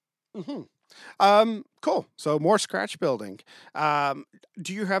engineering. Mm-hmm. Cool. So more scratch building.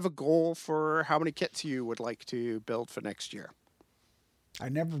 Do you have a goal for how many kits you would like to build for next year? I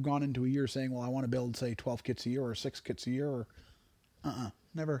never have gone into a year saying, well, I want to build, say, 12 kits a year or 6 kits a year or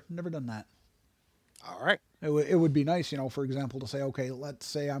never done that. All right. It would be nice, for example, to say, okay, let's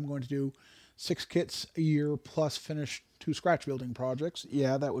say I'm going to do 6 kits a year plus finish 2 scratch building projects.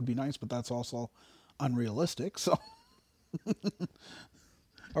 Yeah, that would be nice, but that's also unrealistic. So,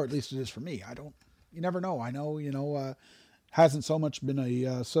 or at least it is for me. You never know. I know, hasn't so much been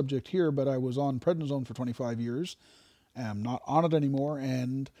a subject here, but I was on prednisone for 25 years. I'm not on it anymore.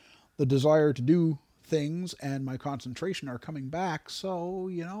 And the desire to do things and my concentration are coming back. So,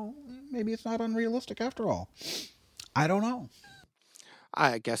 maybe it's not unrealistic after all. I don't know.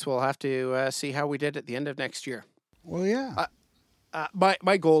 I guess we'll have to see how we did at the end of next year. Well, yeah.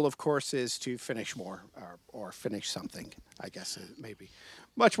 My goal, of course, is to finish more or finish something. I guess it may be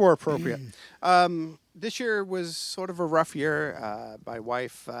much more appropriate. This year was sort of a rough year. My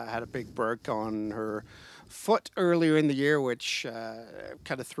wife had a big break on her foot earlier in the year, which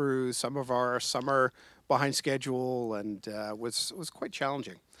kind of threw some of our summer behind schedule and was quite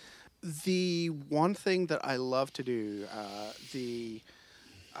challenging. The one thing that I love to do, the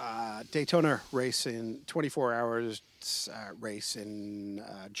Daytona race in 24 hours race in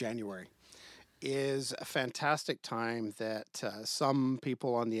January is a fantastic time that some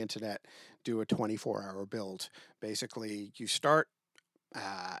people on the internet do a 24-hour build. Basically, you start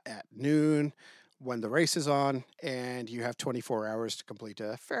at noon when the race is on, and you have 24 hours to complete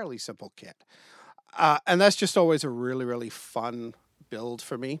a fairly simple kit. And that's just always a really, really fun build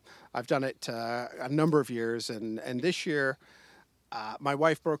for me. I've done it a number of years, and this year, my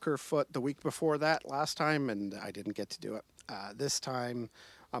wife broke her foot the week before that last time, and I didn't get to do it. This time,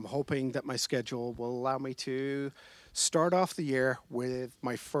 I'm hoping that my schedule will allow me to start off the year with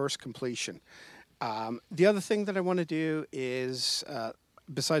my first completion. The other thing that I want to do is,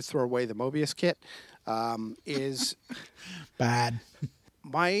 besides throw away the Mobius kit, is Bad.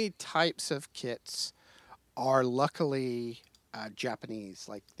 my types of kits are luckily Japanese.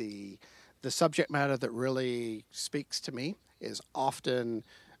 Like the subject matter that really speaks to me is often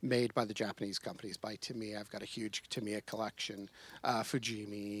made by the Japanese companies, by Tamiya. I've got a huge Tamiya collection,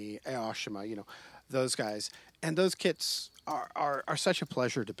 Fujimi, Aoshima, those guys. And those kits are such a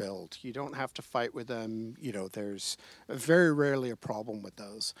pleasure to build. You don't have to fight with them. There's very rarely a problem with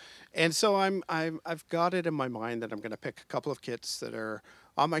those. And so I've got it in my mind that I'm going to pick a couple of kits that are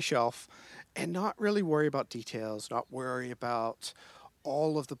on my shelf and not really worry about details, not worry about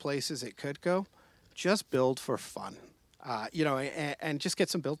all of the places it could go. Just build for fun. And just get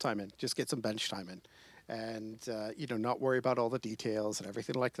some build time in, just get some bench time in, and not worry about all the details and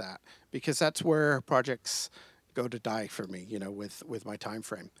everything like that, because that's where projects go to die for me. With my time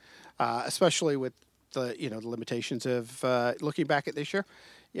frame, especially with the the limitations of looking back at this year.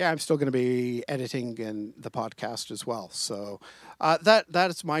 Yeah, I'm still going to be editing and the podcast as well. So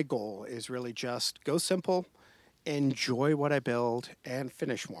that is my goal, is really just go simple, enjoy what I build, and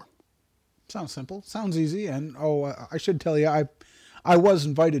finish more. Sounds simple. Sounds easy. And I should tell you, I was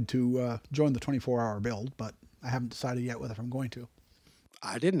invited to join the 24-hour build, but I haven't decided yet whether I'm going to.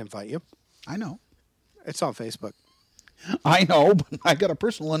 I didn't invite you. I know. It's on Facebook. I know, but I got a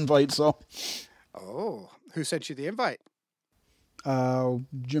personal invite, so. Oh, who sent you the invite?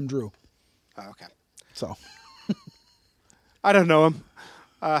 Jim Drew. Oh, okay. So. I don't know him.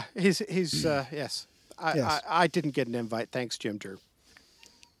 He's yes. Yes. I didn't get an invite. Thanks, Jim Drew.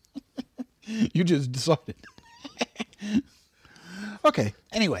 You just decided. Okay.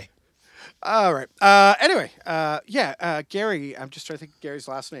 Anyway. All right. Gary, I'm just trying to think. Gary's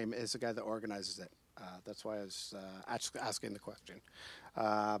last name is the guy that organizes it. That's why I was asking the question.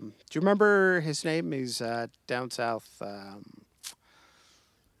 Do you remember his name? He's down south.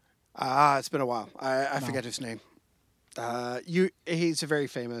 It's been a while. I forget his name. He's a very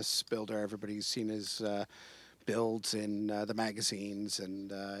famous builder. Everybody's seen his builds in the magazines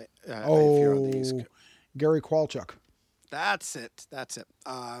and if you're on these. Gary Kowalchuk. That's it.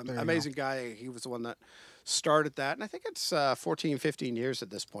 Amazing guy. He was the one that started that, and I think it's 14, 15 years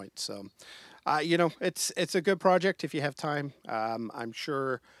at this point. So, it's a good project if you have time. I'm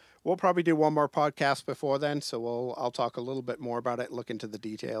sure we'll probably do one more podcast before then, so I'll talk a little bit more about it, look into the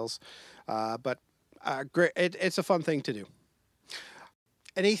details. But great. It's a fun thing to do.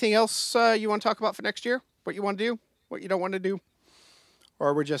 Anything else you want to talk about for next year? What you want to do? What you don't want to do?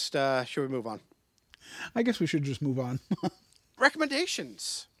 Or we're just, should we move on? I guess we should just move on.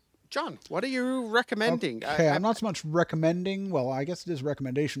 Recommendations. John, what are you recommending? Okay, I'm not so much recommending. Well, I guess it is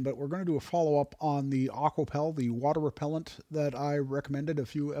recommendation, but we're going to do a follow-up on the Aquapel, the water repellent that I recommended a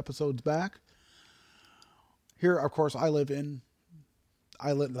few episodes back. Here, of course, I live in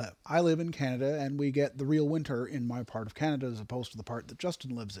Canada, and we get the real winter in my part of Canada as opposed to the part that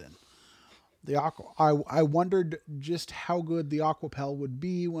Justin lives in. I wondered just how good the Aquapel would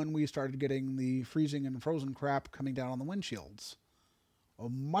be when we started getting the freezing and frozen crap coming down on the windshields. Well,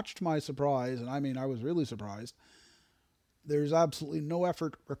 much to my surprise, and I mean I was really surprised, there's absolutely no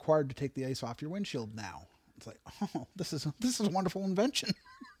effort required to take the ice off your windshield now. It's like, oh, this is a wonderful invention.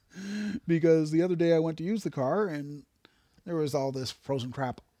 Because the other day I went to use the car and there was all this frozen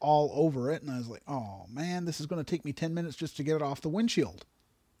crap all over it, and I was like, oh man, this is going to take me 10 minutes just to get it off the windshield.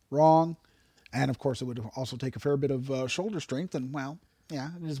 Wrong. And of course, it would also take a fair bit of shoulder strength. And well, yeah,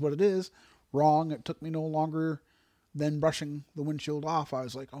 it is what it is. Wrong. It took me no longer then brushing the windshield off, I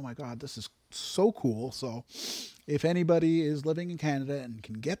was like, oh my God, this is so cool. So if anybody is living in Canada and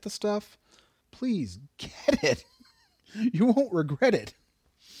can get the stuff, please get it. You won't regret it.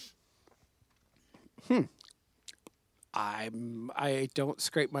 I don't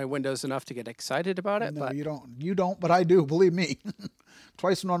scrape my windows enough to get excited about it. No, but you don't. You don't, but I do. Believe me.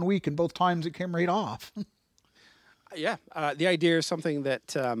 Twice in 1 week, and both times it came right off. yeah, the idea is something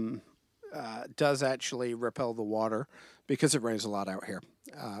that does actually repel the water because it rains a lot out here.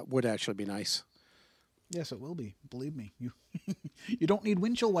 Would actually be nice. Yes, it will be. Believe me. You you don't need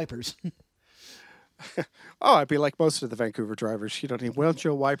windshield wipers. Oh, I'd be like most of the Vancouver drivers. You don't need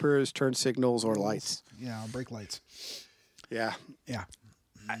windshield wipers, turn signals, or lights. Yeah, brake lights. Yeah. Yeah.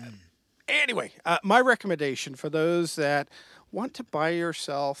 Anyway, my recommendation for those that want to buy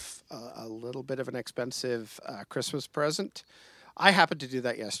yourself a little bit of an expensive Christmas present, I happened to do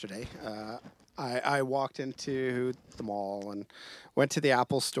that yesterday. I walked into the mall and went to the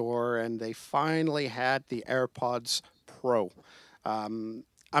Apple store, and they finally had the AirPods Pro.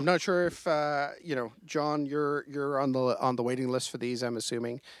 I'm not sure if John, you're on the waiting list for these. I'm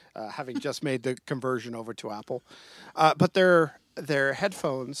assuming, having just made the conversion over to Apple, but they're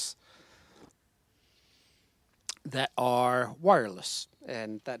headphones that are wireless,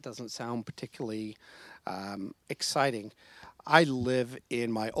 and that doesn't sound particularly exciting. I live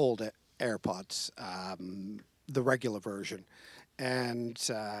in my old AirPods, the regular version. And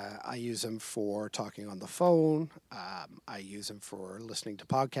I use them for talking on the phone. I use them for listening to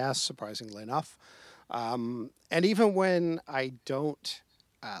podcasts, surprisingly enough. And even when I don't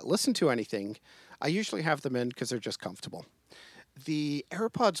listen to anything, I usually have them in because they're just comfortable. The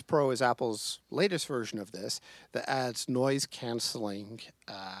AirPods Pro is Apple's latest version of this that adds noise canceling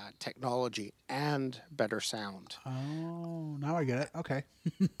technology and better sound. Oh, now I get it. Okay.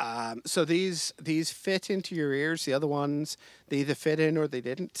 So these fit into your ears. The other ones, they either fit in or they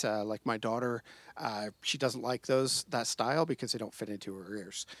didn't. Like my daughter, she doesn't like that style because they don't fit into her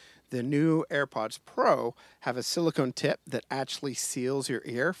ears. The new AirPods Pro have a silicone tip that actually seals your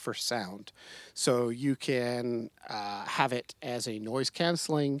ear for sound. So you can have it as a noise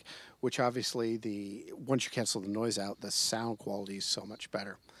canceling, which obviously once you cancel the noise out, the sound quality is so much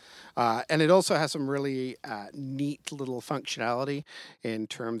better. And it also has some really neat little functionality in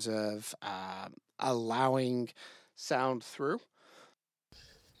terms of allowing sound through.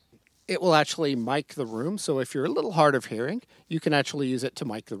 It will actually mic the room. So if you're a little hard of hearing, you can actually use it to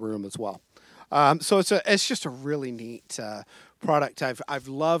mic the room as well. So it's just a really neat product. I've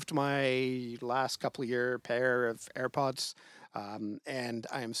loved my last couple of year pair of AirPods, and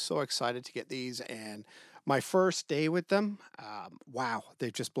I am so excited to get these. And my first day with them, wow,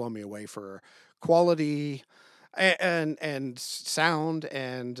 they've just blown me away for quality and sound,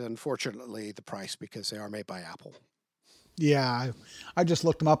 and unfortunately the price because they are made by Apple. Yeah, I just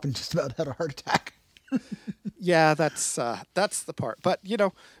looked them up and just about had a heart attack. Yeah, that's the part. But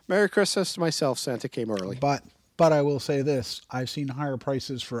Merry Christmas to myself. Santa came early. But I will say this: I've seen higher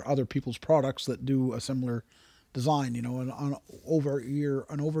prices for other people's products that do a similar design. An over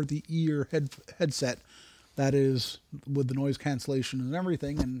the ear headset that is with the noise cancellation and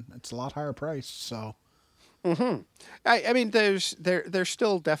everything, and it's a lot higher price. So, I mean, they're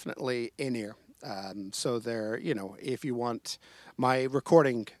still definitely in ear. So they're, if you want, my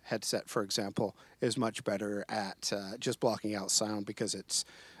recording headset, for example, is much better at just blocking out sound because it's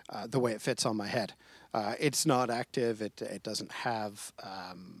the way it fits on my head. It's not active. It doesn't have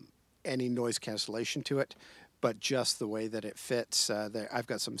any noise cancellation to it, but just the way that it fits. I've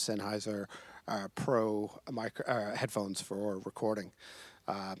got some Sennheiser Pro headphones for recording,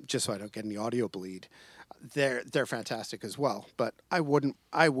 just so I don't get any audio bleed. They're fantastic as well, but I would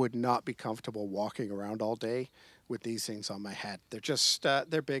not be comfortable walking around all day with these things on my head. They're just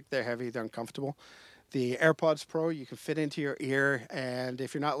they're big, they're heavy, they're uncomfortable. The AirPods Pro, you can fit into your ear, and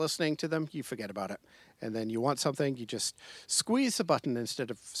if you're not listening to them, you forget about it. And then you want something, you just squeeze the button instead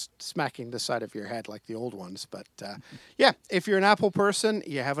of smacking the side of your head like the old ones. But yeah, if you're an Apple person,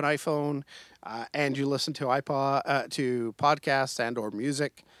 you have an iPhone, and you listen to to podcasts and or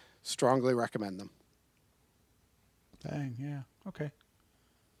music, strongly recommend them. dang, yeah, okay.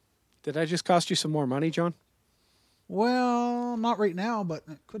 Did I just cost you some more money, John? Well, not right now, but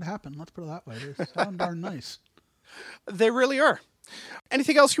it could happen. Let's put it that way. They sound darn nice. They really are.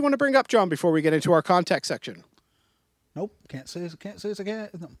 Anything else you want to bring up, John, before we get into our contact section? Nope, can't say it's again.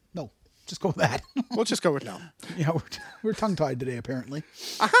 No, just go with that. We'll just go with no. Yeah, we're tongue-tied today, apparently.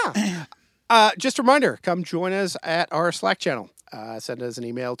 Just a reminder, come join us at our Slack channel. Send us an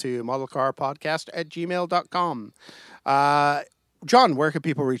email to modelcarpodcast@gmail.com. John, where can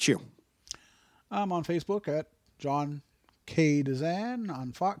people reach you? I'm on Facebook at John K. Dezan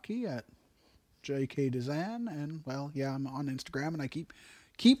on Fotkey at JK Dezan, and well, yeah, I'm on Instagram, and I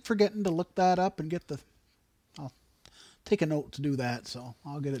keep forgetting to look that up and get the. I'll take a note to do that, so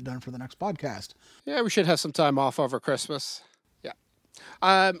I'll get it done for the next podcast. Yeah, we should have some time off over Christmas.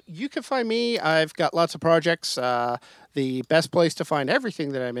 Yeah. You can find me. I've got lots of projects. The best place to find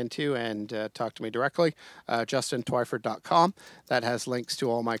everything that I'm into and talk to me directly, JustinTwyford.com. That has links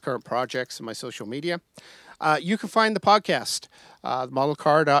to all my current projects and my social media. You can find the podcast,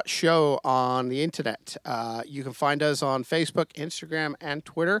 modelcar.show, on the internet. You can find us on Facebook, Instagram, and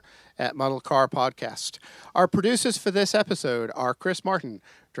Twitter at Model Car Podcast. Our producers for this episode are Chris Martin,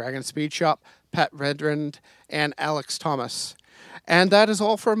 Dragon Speed Shop, Pat Redrand, and Alex Thomas. And that is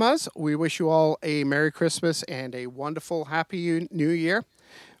all from us. We wish you all a Merry Christmas and a wonderful, Happy New Year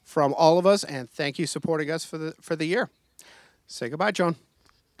from all of us. And thank you for supporting us for the year. Say goodbye, John.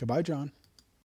 Goodbye, John.